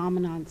these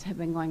phenomenons have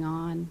been going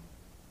on,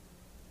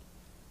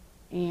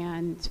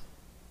 and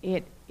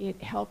it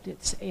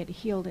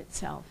healed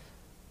itself.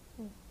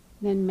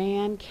 Then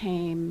man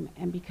came,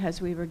 and because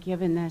we were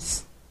given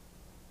this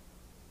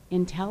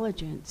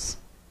intelligence,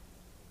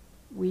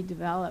 we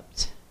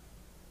developed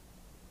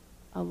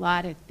a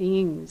lot of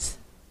things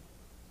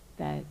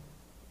that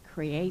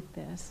create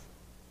this.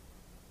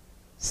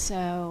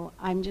 So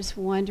I'm just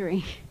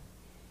wondering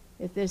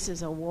if this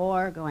is a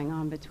war going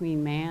on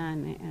between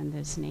man and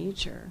this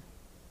nature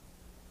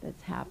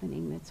that's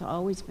happening, that's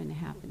always been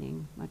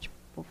happening much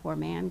before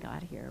man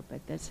got here,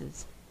 but this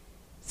is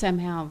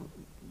somehow,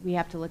 we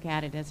have to look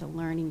at it as a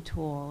learning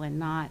tool and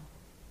not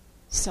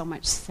so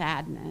much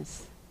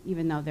sadness,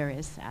 even though there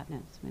is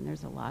sadness. I mean,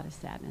 there's a lot of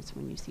sadness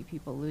when you see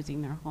people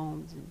losing their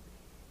homes and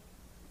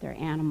their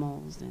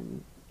animals,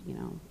 and, you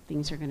know,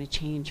 things are going to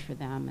change for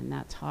them, and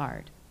that's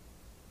hard.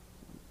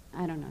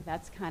 I don't know.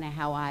 That's kind of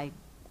how I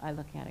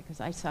look at it,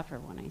 because I suffer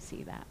when I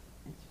see that.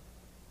 It's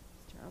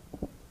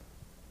terrible.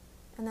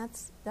 And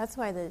that's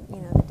why the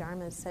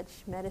Dharma is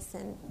such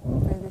medicine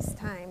for this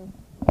time,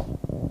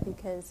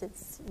 because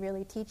it's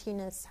really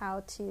teaching us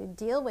how to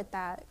deal with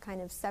that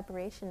kind of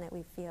separation that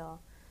we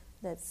feel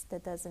that's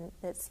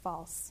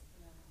false,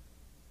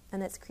 and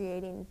that's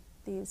creating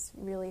these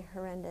really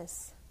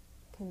horrendous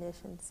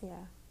conditions.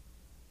 Yeah.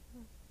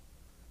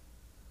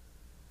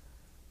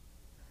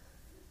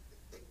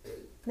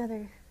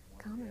 Another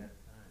comment.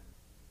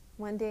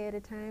 One day at a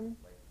time.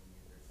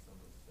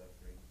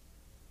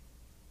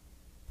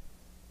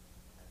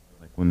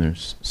 Like when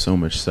there's so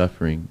much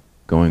suffering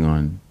going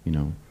on, you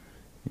know,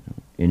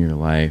 in your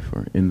life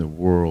or in the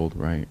world,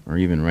 right, or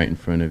even right in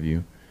front of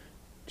you,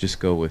 just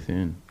go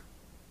within,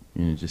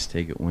 just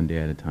take it one day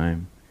at a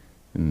time,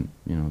 and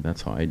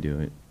that's how I do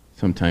it.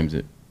 Sometimes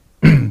it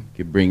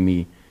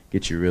could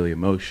get you really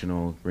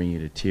emotional, bring you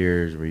to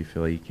tears, where you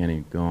feel like you can't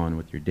even go on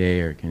with your day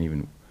or can't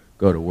even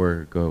go to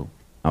work, go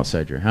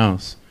outside your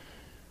house.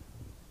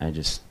 I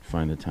just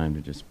find the time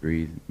to just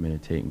breathe,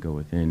 meditate, and go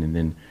within, and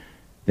then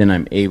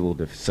I'm able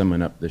to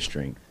summon up the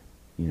strength,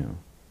 to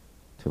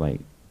like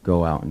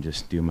go out and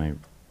just do my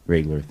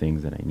regular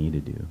things that I need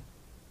to do.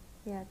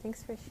 Yeah,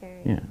 thanks for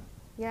sharing. Yeah.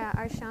 Yeah,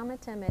 our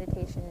shamatha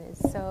meditation is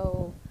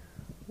so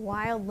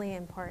wildly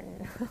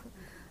important.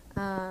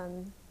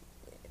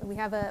 We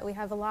have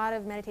a lot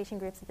of meditation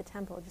groups at the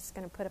temple. Just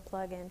going to put a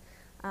plug in,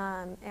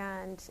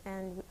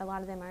 and a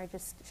lot of them are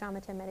just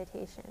shamatha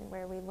meditation,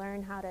 where we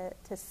learn how to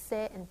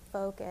sit and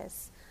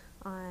focus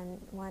on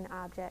one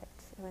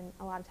object. And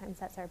a lot of times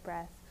that's our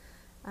breath,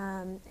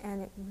 and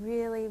it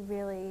really,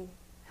 really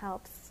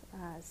helps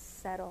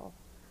settle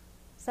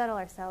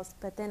ourselves.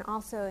 But then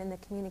also in the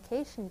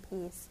communication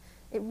piece,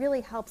 it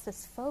really helps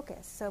us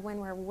focus. So when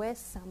we're with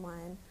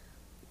someone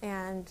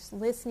and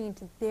listening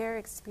to their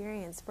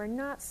experience, we're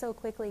not so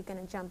quickly going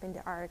to jump into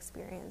our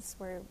experience.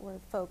 We're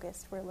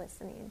focused, we're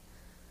listening.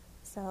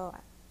 So I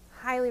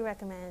highly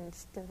recommend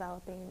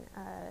developing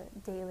a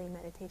daily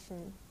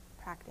meditation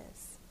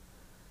practice.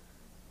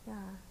 Yeah,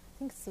 I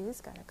think Sue's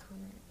got a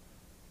comment.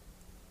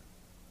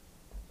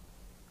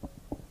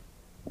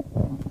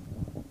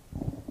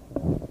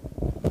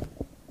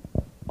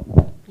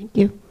 Thank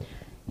you.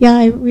 Yeah,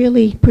 I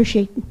really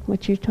appreciate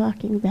what you're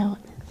talking about.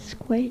 It's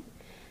great.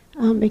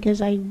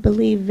 Because I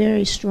believe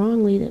very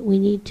strongly that we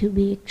need to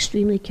be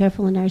extremely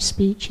careful in our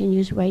speech and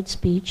use right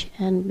speech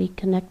and be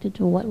connected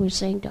to what we're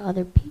saying to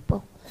other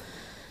people.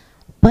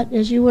 But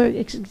as you were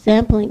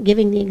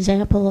giving the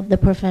example of the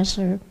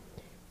professor,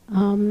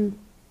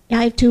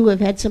 I too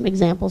have had some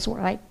examples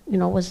where I,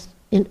 was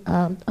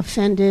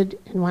offended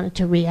and wanted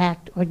to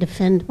react or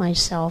defend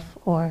myself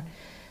or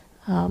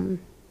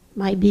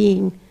my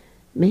being.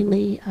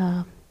 Mainly,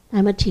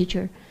 I'm a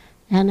teacher.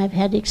 And I've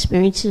had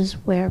experiences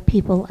where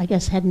people, I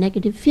guess, had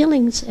negative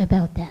feelings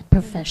about that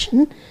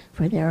profession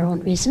for their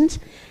own reasons.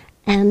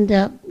 And,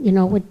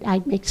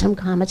 I'd make some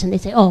comments and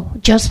they'd say, oh,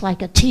 just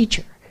like a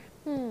teacher.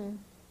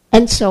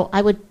 And so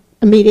I would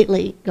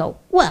immediately go,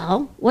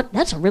 well,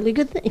 that's a really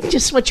good thing,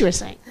 just what you were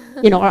saying.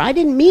 Or I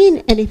didn't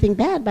mean anything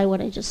bad by what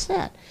I just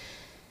said.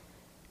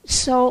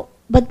 So,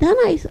 but then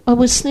I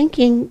was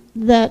thinking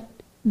that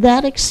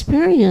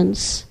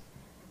experience,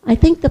 I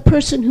think the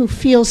person who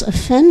feels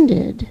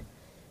offended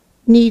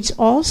needs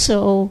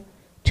also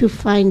to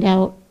find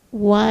out,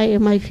 why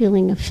am I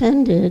feeling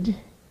offended,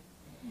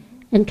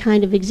 and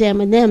kind of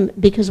examine them,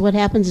 because what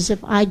happens is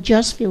if I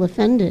just feel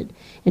offended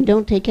and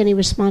don't take any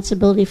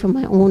responsibility for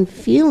my own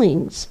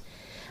feelings,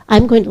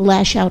 I'm going to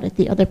lash out at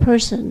the other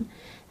person.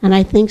 And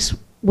I think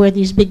where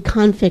these big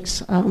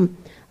conflicts,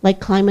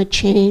 like climate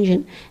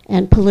change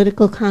and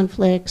political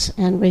conflicts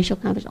and racial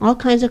conflicts, all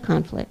kinds of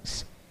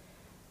conflicts,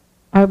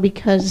 are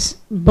because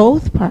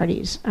both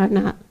parties are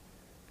not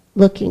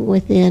looking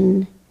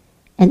within,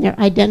 and they're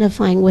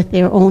identifying with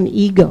their own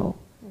ego.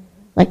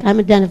 Like I'm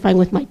identifying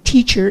with my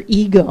teacher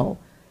ego.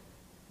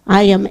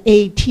 I am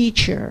a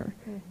teacher,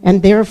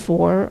 and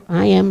therefore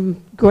I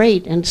am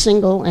great and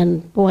single,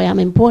 and boy, I'm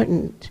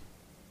important.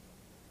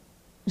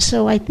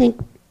 So I think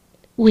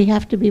we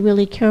have to be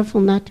really careful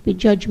not to be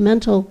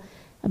judgmental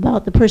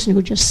about the person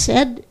who just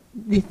said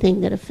the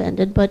thing that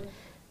offended, but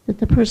that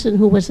the person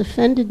who was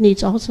offended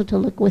needs also to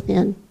look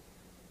within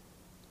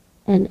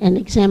and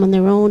examine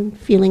their own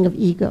feeling of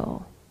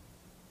ego.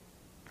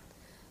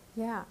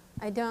 Yeah,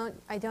 I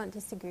don't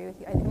disagree with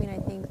you. I mean, I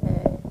think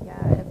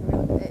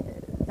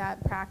that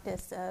that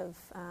practice of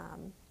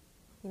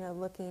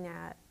looking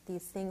at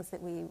these things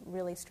that we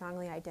really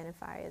strongly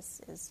identify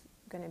is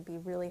going to be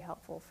really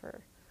helpful for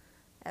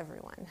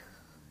everyone.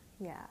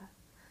 Yeah,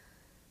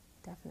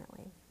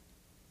 definitely.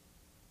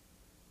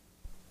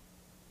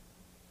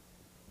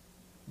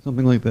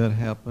 Something like that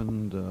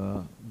happened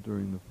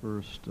during the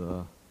first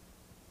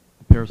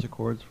Paris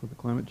Accords for the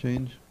climate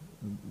change,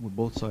 where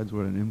both sides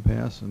were at an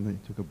impasse and they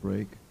took a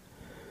break.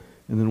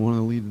 And then one of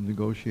the lead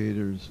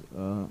negotiators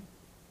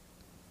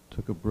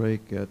took a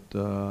break at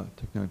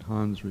Thich Nhat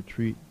Hanh's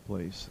retreat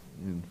place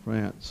in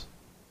France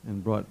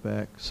and brought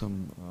back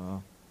some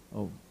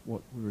of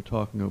what we were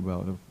talking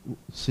about, of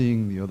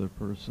seeing the other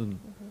person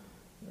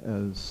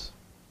as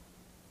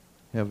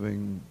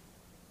having,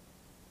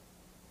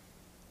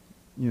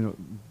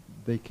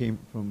 they came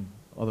from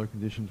other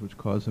conditions which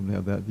caused them to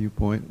have that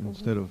viewpoint.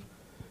 Instead of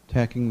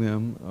attacking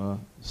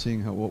them,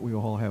 seeing what we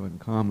all have in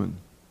common.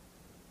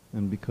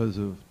 And because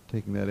of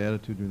taking that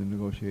attitude during the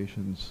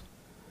negotiations,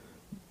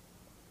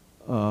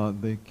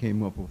 they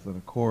came up with an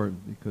accord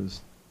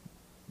because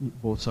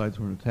both sides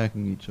weren't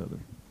attacking each other.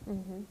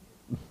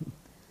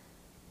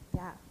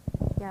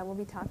 Yeah, we'll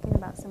be talking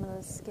about some of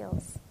those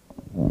skills.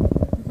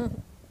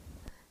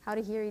 How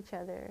to hear each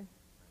other.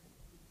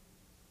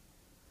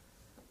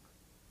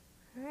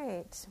 All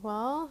right,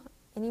 well,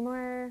 any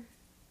more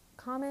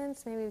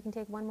comments? Maybe we can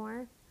take one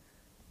more.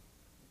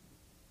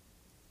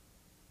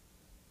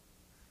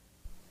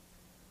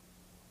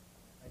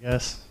 I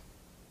guess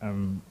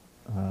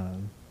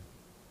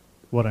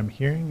what I'm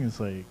hearing is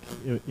like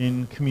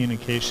in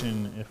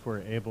communication, if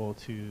we're able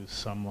to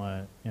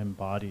somewhat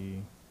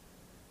embody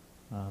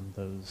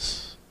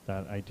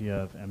that idea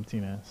of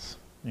emptiness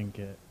and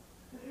get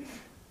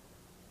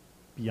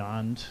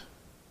beyond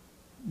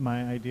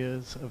my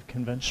ideas of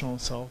conventional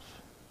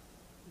self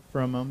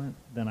for a moment,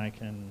 then I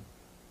can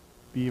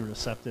be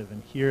receptive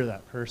and hear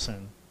that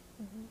person.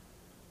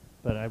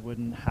 But I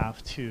wouldn't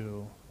have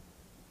to,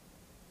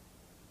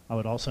 I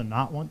would also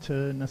not want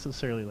to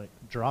necessarily like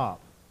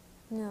drop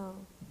No.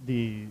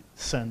 the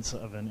sense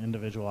of an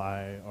individual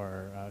I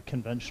or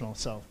conventional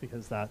self,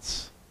 because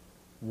that's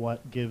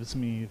what gives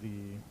me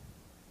the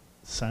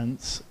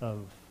sense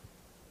of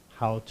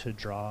how to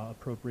draw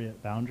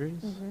appropriate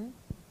boundaries. Mm-hmm.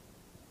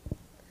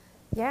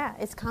 Yeah,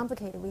 it's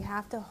complicated. We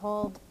have to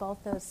hold both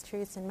those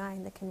truths in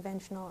mind, the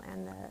conventional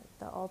and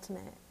the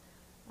ultimate.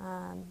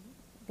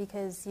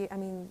 Because,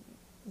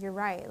 you're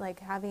right. Like,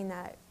 having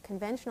that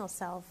conventional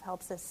self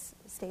helps us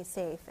stay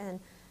safe. And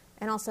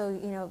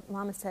also,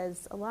 Lama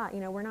says a lot,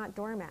 we're not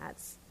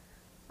doormats.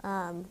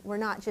 We're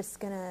not just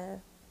going to,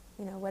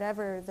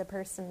 whatever the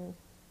person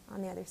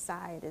on the other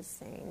side is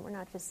saying, we're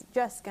not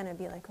just going to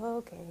be like, oh,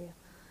 okay,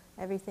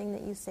 everything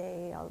that you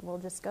say we'll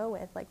just go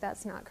with. Like,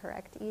 that's not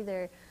correct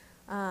either.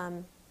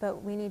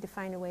 But we need to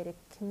find a way to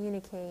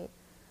communicate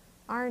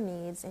our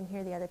needs and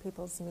hear the other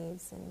people's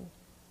needs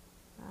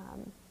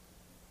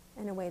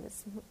in a way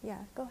that's,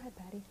 go ahead,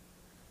 Patty.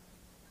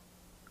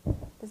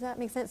 Does that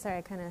make sense? Sorry,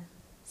 I kind of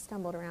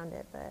stumbled around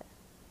it, but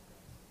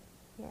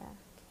yeah,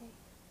 okay.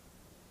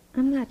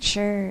 I'm not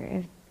sure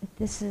if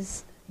this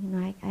is,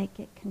 I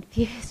get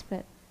confused,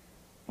 but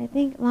I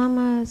think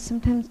Lama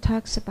sometimes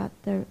talks about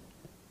the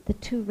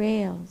two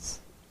rails.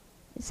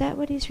 Is that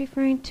what he's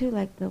referring to?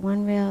 Like the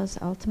one rail is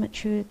ultimate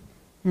truth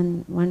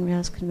and one rail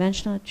is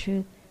conventional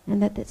truth,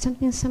 and that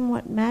something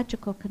somewhat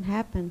magical can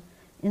happen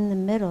in the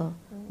middle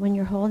when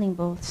you're holding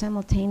both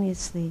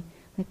simultaneously.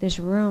 Like there's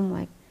room,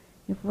 like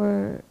if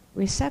we're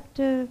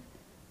receptive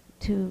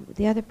to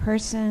the other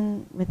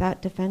person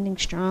without defending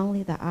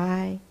strongly the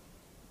I,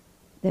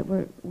 that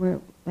we're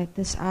like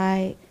this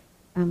I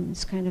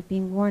is kind of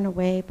being worn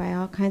away by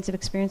all kinds of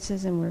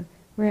experiences, and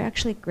we're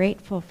actually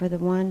grateful for the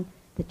one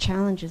that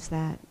challenges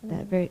that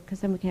very,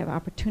 because then we can have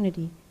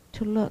opportunity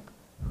to look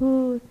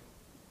who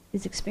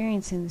is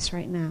experiencing this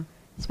right now.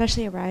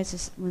 Especially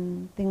arises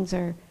when things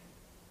are,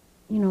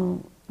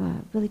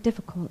 really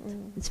difficult.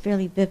 It's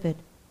fairly vivid.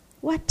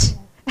 What?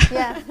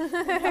 Yeah.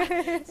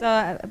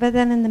 So, but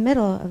then in the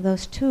middle of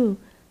those two,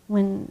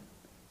 when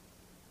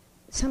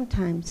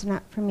sometimes,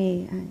 not for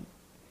me,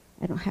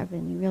 I don't have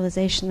any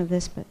realization of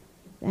this, but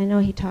I know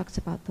he talks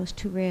about those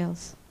two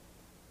rails.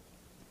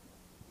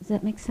 Does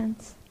that make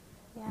sense?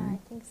 Yeah, I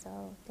think so.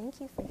 Thank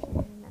you for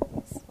sharing. That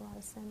makes a lot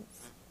of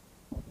sense.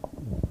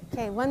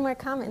 Okay, one more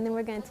comment, and then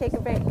we're going to take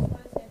a break.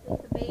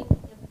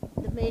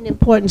 The main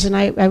importance, and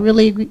I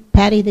really agree,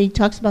 Patty, that he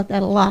talks about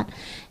that a lot,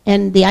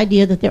 and the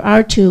idea that there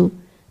are two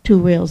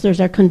rails. There's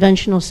our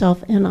conventional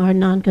self and our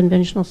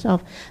non-conventional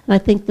self. And I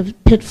think the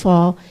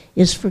pitfall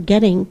is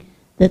forgetting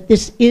that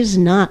this is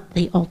not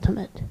the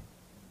ultimate.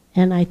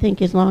 And I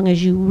think as long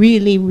as you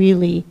really,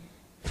 really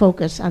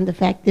focus on the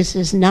fact this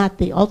is not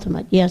the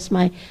ultimate. Yes,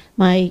 my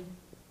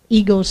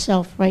ego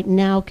self right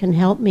now can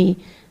help me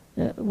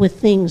with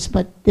things,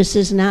 but this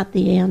is not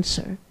the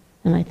answer.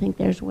 And I think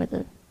there's where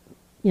the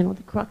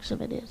crux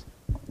of it is.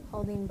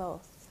 Holding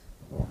both.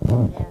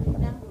 Yeah.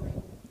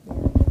 Remembering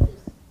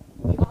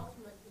the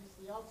ultimate is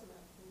the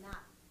ultimate,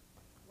 not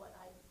what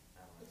I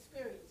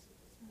experience at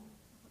this point.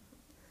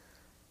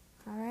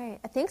 All right.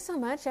 Thanks so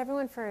much,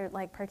 everyone, for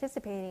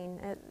participating.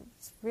 It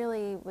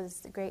really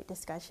was a great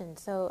discussion.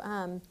 So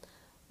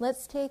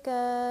let's take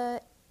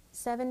a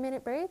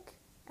 7-minute break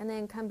and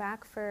then come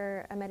back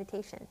for a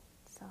meditation.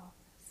 So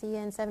see you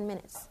in 7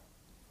 minutes.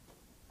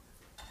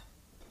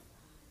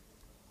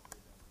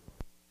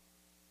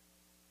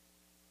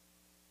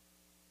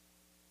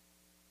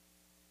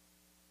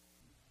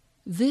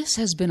 This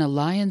has been a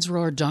Lions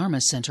Roar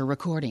Dharma Center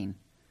recording.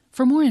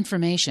 For more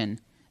information,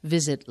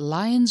 visit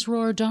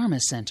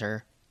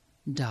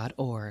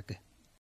lionsroardharmacenter.org.